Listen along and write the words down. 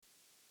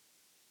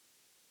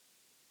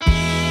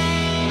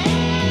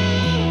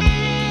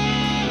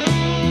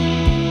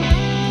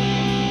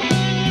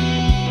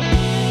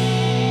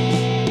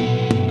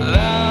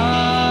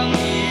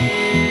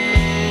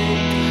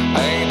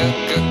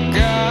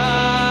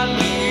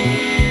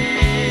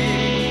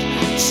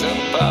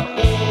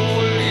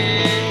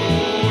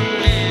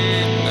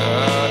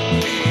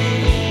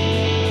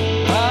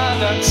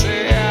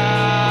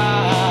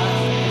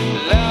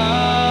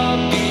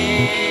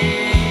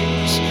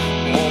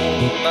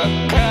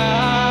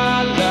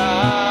akala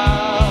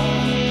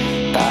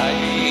tayo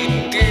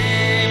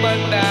hindi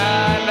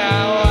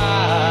mananawa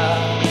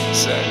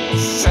sa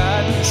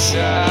isa't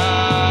isa.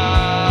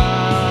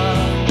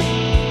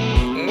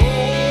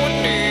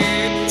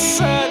 Ngunit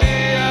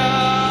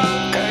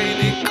sadyang kay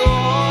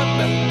likod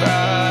ng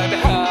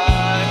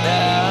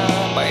tadhana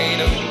may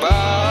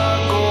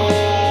nagbago,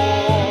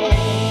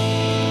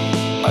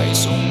 may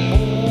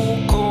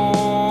sumuko.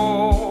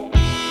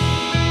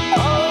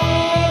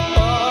 Ang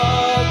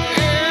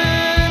pag-ibig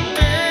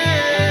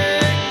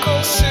ko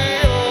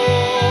sa'yo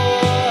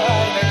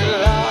ay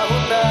naglaho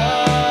na,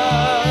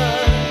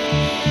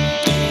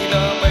 di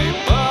na may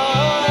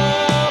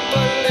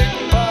babalik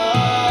pa.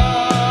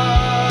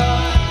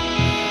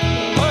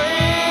 May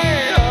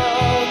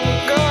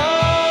hangganan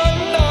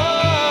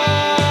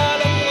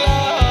ang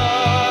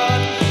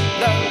lahat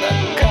ng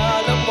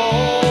akala mo,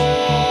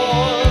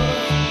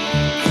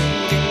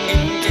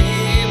 hindi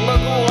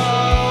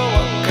magwawakas.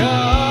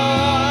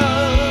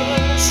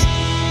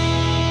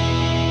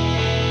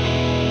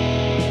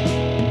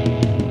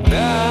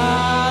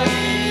 Dahil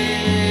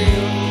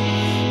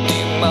di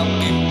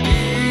mapipigil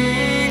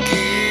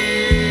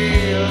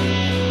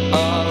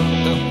ang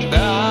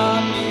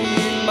damdamin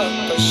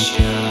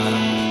magpasya,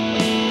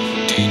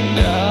 di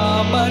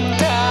na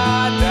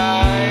madadaya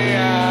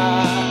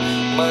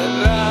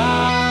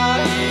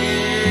marahil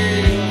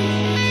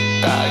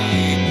tayo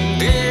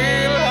hindi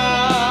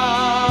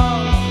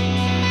lang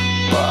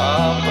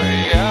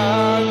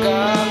papayagang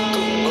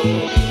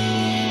tumuloy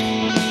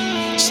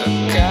sa